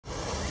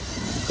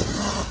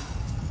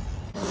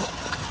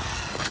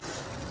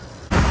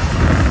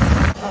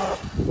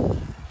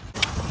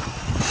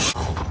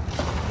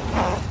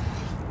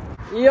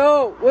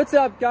Yo, what's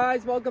up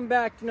guys? Welcome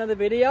back to another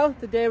video.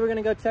 Today we're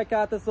gonna go check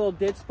out this little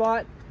ditch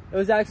spot. It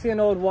was actually an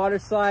old water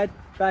slide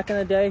back in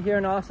the day here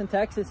in Austin,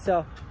 Texas.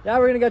 So yeah,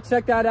 we're gonna go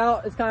check that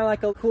out. It's kind of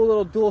like a cool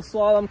little dual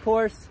slalom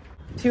course.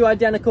 Two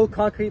identical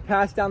concrete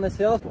paths down this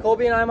hill.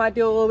 Colby and I might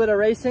do a little bit of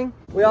racing.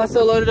 We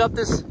also loaded up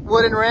this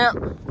wooden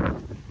ramp.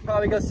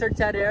 Probably go search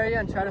that area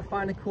and try to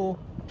find a cool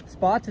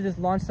spot to just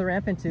launch the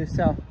ramp into.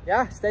 So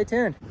yeah, stay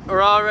tuned.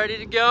 We're all ready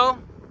to go.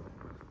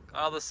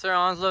 Got all the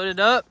Surrons loaded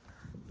up.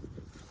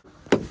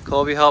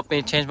 Colby helped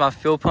me change my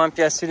fuel pump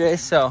yesterday,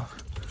 so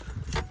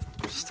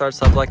it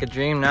starts up like a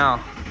dream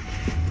now.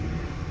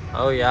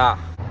 Oh yeah.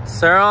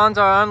 Surrons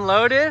are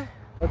unloaded.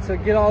 Let's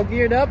get all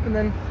geared up and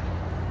then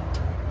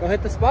go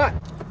hit the spot.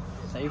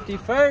 Safety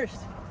first.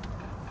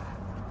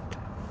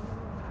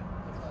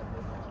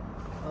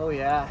 Oh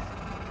yeah.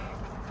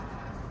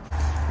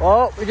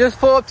 Well, we just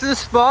pulled up to the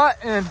spot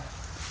and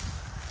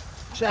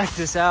check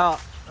this out.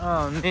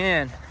 Oh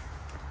man,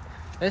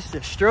 it's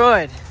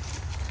destroyed.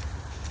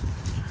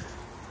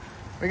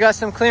 We got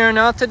some clearing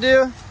out to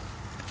do.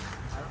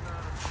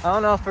 I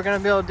don't know if we're gonna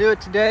be able to do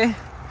it today.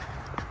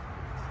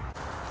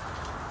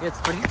 It's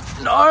pretty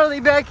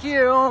gnarly back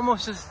here.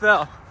 Almost just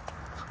fell.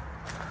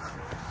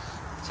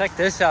 Check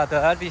this out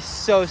though. That'd be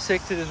so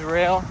sick to this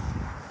rail.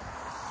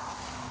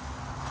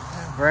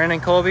 Brandon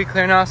and Colby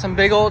clearing out some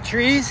big old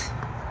trees.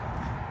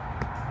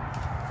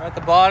 We're at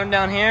the bottom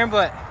down here,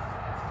 but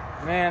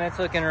man, it's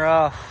looking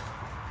rough.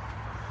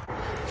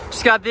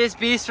 Just got this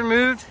beast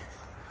removed.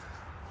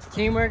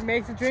 Teamwork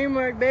makes the dream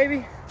work,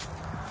 baby.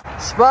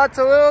 Spot's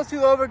a little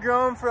too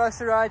overgrown for us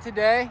to ride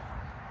today.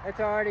 It's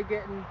already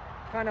getting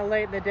kind of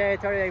late in the day.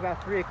 It's already like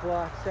about 3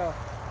 o'clock. So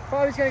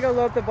probably just gonna go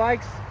load up the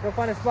bikes, go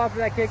find a spot for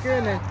that kicker,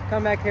 and then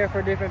come back here for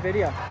a different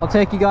video. I'll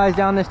take you guys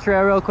down this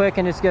trail real quick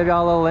and just give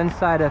y'all a little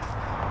insight of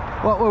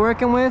what we're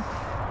working with.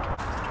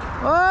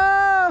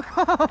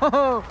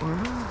 Oh,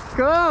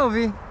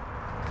 Colby,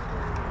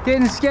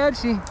 getting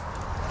sketchy.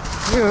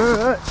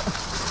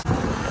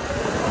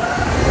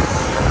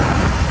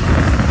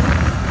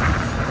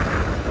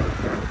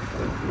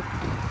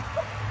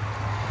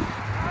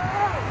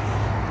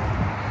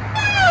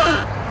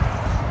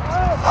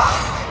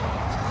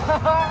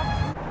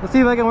 Let's see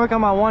if I can work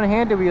on my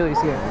one-handed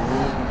wheelies here.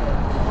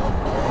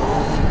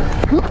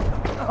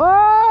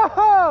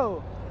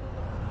 Oh!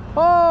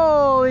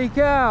 Holy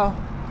cow!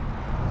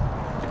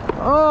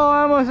 Oh,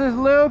 I almost just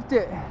looped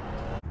it.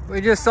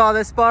 We just saw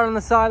this spot on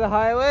the side of the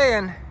highway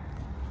and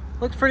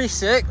looks pretty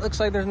sick. Looks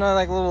like there's another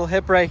like little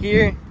hip right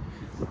here.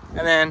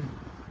 And then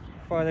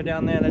farther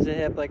down there, there's a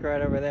hip like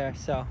right over there.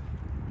 So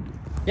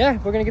yeah,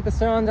 we're gonna get the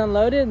Surrons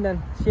unloaded and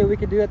then see what we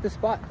can do at this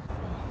spot.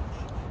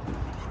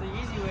 It's the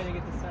easy way to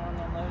get the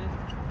Surrons unloaded.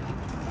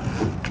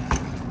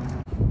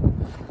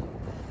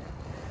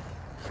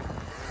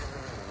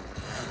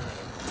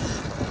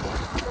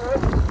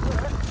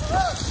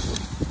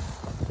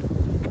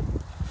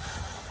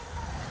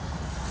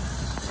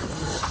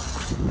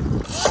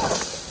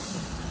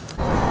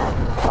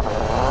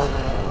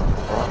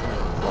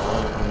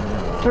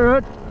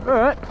 All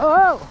right.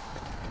 Oh!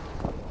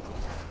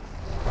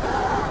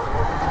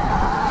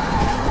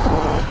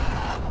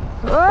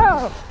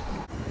 Oh!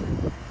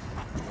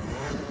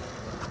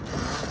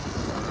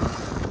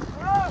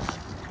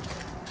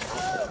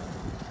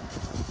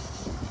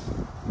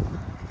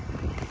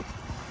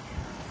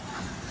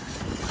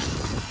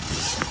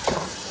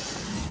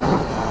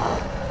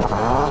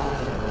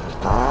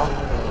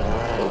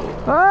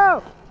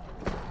 Oh!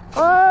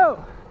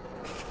 Oh!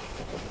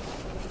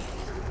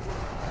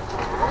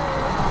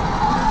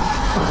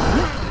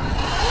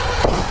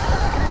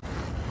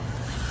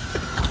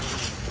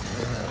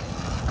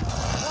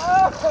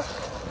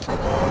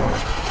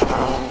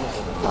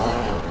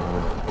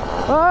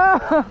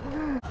 Oh!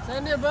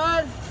 Send it,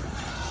 bud!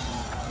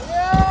 Yo!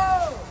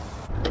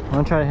 I'm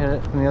gonna try to hit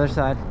it from the other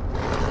side.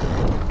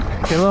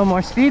 Get a little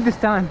more speed this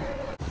time.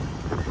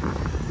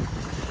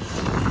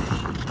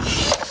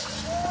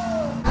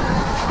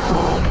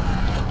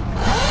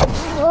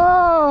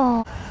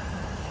 Oh!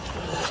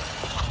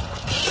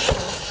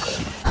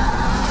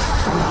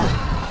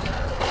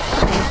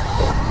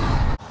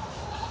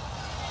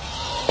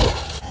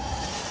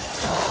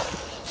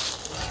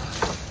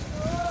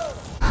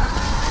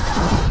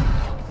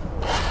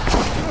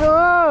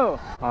 Whoa!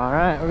 All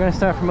right, we're gonna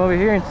start from over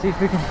here and see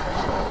if we can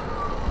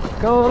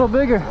go a little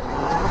bigger.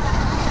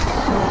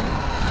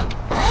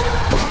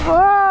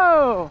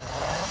 Whoa!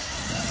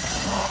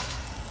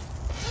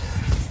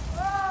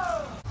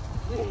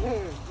 Dude,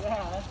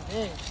 yeah, that's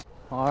big.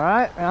 All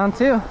right, round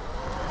 2.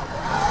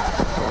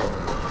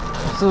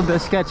 It's a little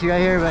bit sketchy right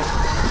here, but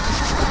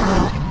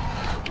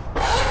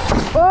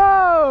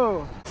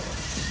whoa!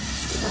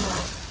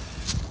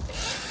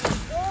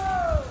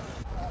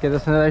 Give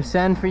this another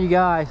send for you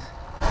guys.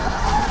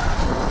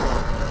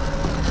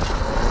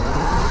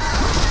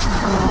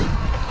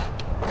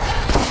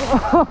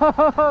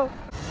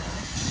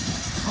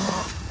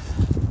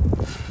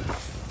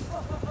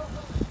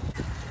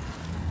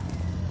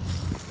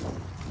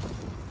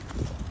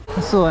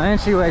 This little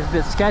entryway is a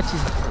bit sketchy.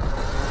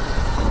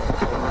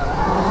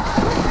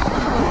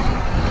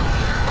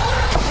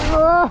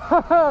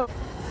 Whoa!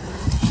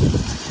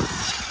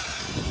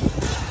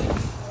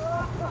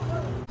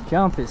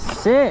 Jump is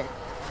sick.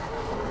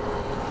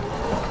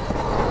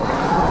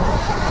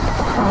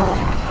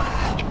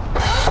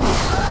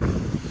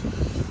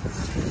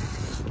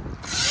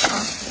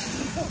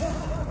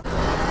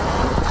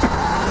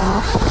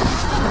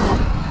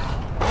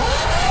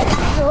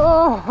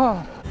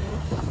 Oh.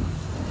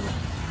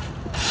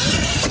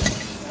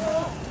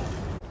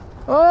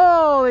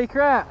 Holy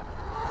crap.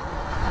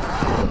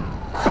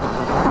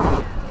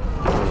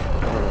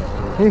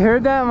 You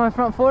heard that on my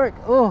front fork?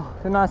 Oh,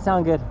 did not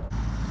sound good.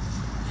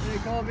 Hey,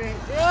 Colby.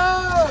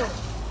 Yo!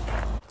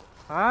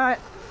 Alright,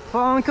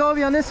 following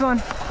Colby on this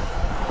one.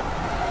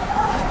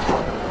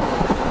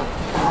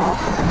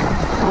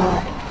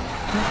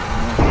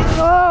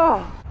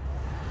 Oh!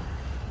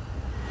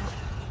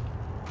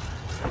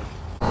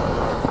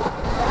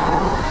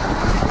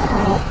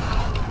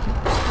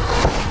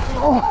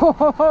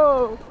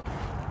 Oh!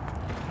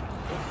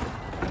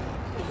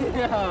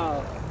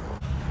 Yeah.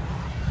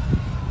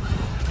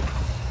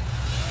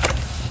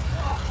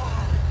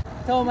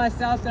 Told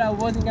myself that I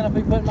wasn't gonna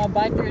be putting my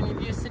bike through any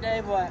abuse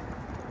today, but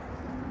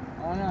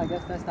I don't know, I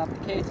guess that's not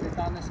the case. We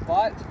found this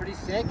spot, it's pretty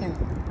sick and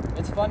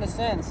it's fun to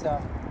send,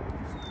 so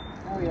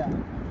oh yeah.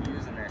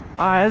 Using it.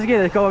 Alright, let's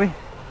get it, Colby.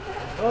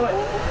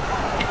 Oh.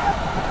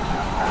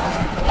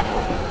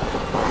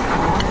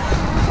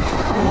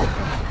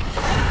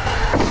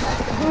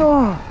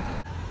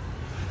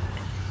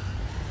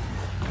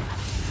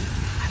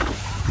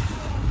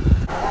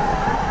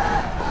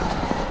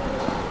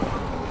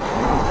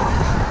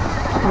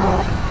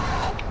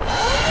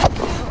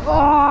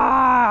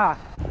 Ah!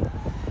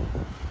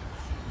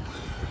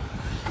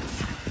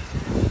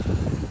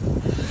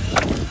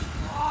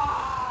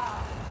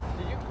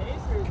 Did you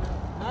case or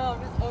no? I'm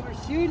just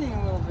overshooting a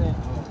little bit.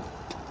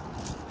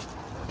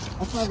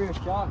 That's my rear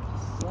shock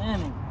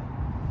slamming.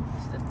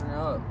 Stepping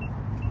up.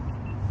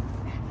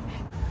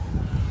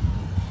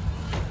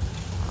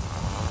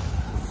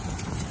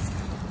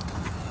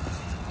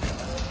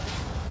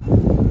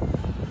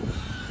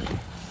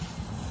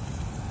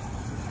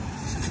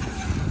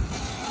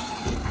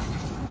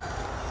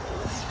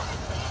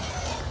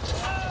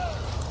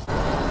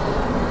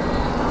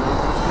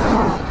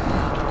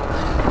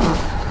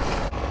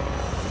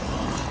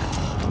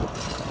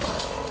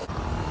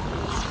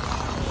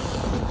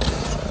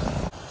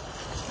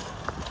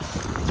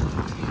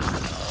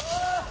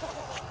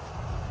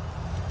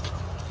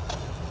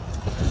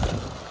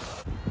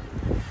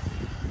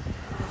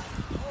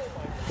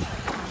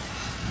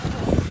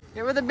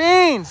 Get with the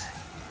beans!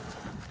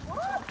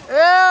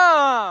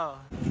 Yeah!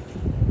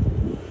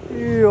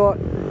 Yeah.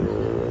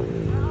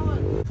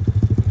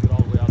 Get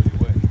all the way out of your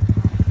way.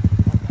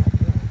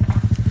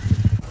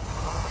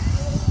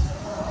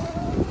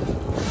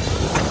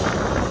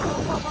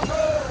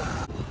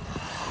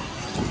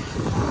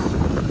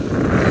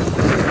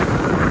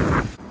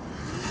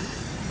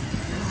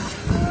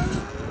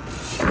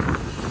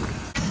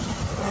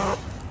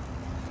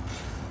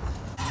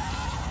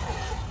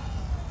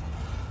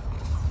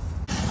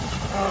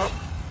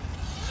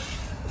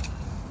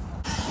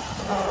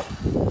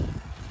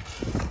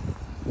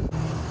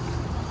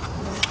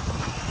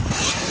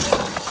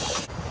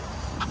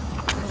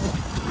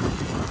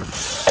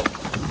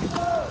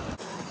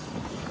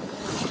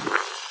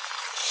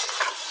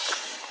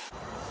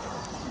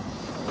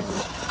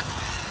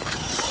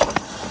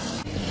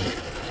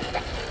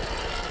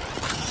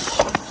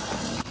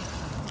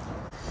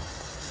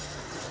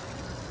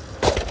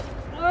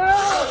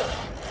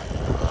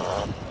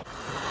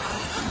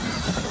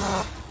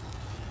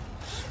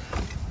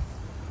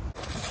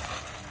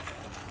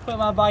 Put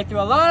my bike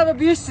through a lot of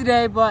abuse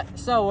today, but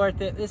so worth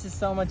it. This is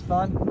so much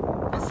fun.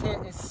 This hit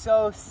is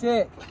so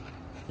sick.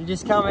 You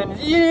just come in,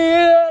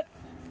 yeah,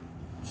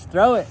 just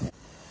throw it.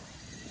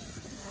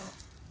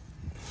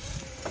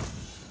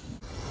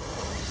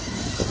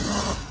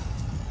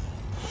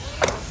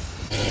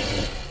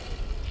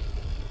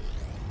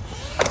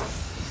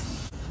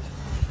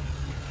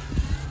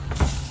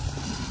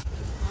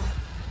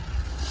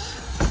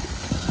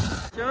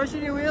 Show us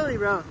your wheelie,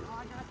 bro.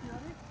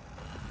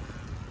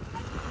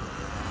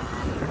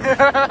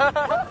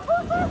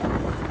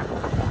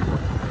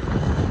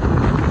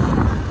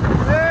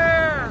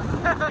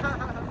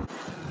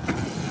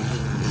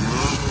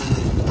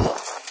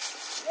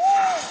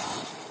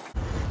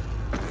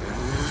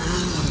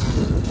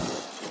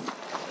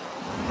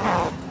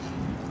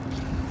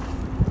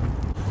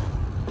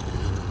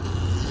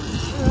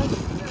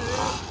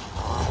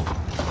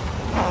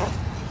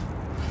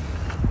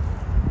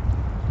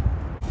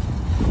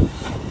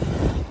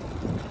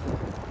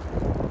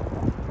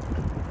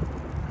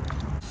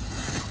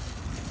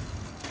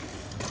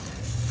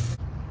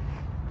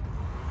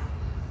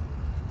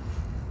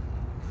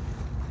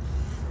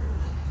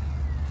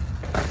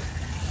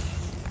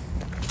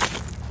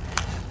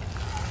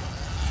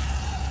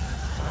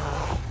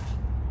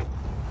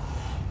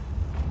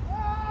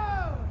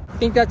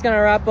 think that's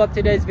gonna wrap up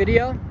today's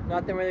video.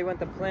 Nothing really went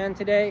to plan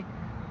today.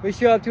 We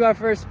showed up to our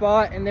first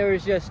spot and there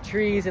was just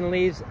trees and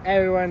leaves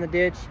everywhere in the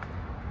ditch.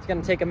 It's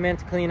gonna take a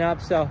minute to clean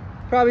up, so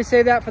probably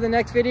save that for the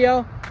next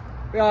video.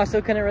 We also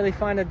couldn't really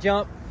find a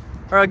jump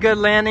or a good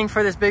landing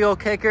for this big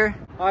old kicker.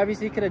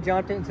 Obviously could have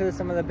jumped into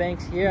some of the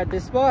banks here at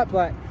this spot,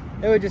 but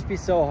it would just be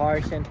so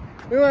harsh. And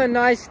we want a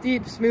nice,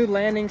 steep, smooth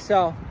landing,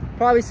 so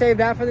probably save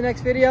that for the next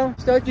video.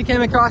 Stoked we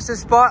came across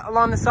this spot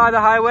along the side of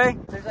the highway.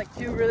 There's like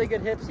 2 really good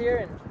hips here,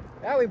 and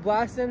yeah, we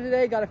blasted them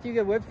today. Got a few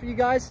good whips for you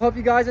guys. Hope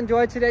you guys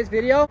enjoyed today's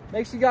video.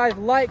 Make sure you guys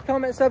like,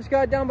 comment,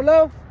 subscribe down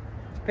below.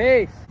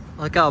 Peace.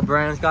 Look how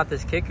Brandon's got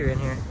this kicker in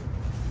here.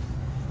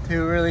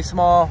 2 really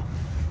small.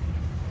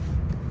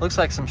 Looks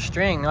like some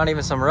string, not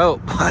even some rope.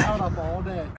 Out up all day.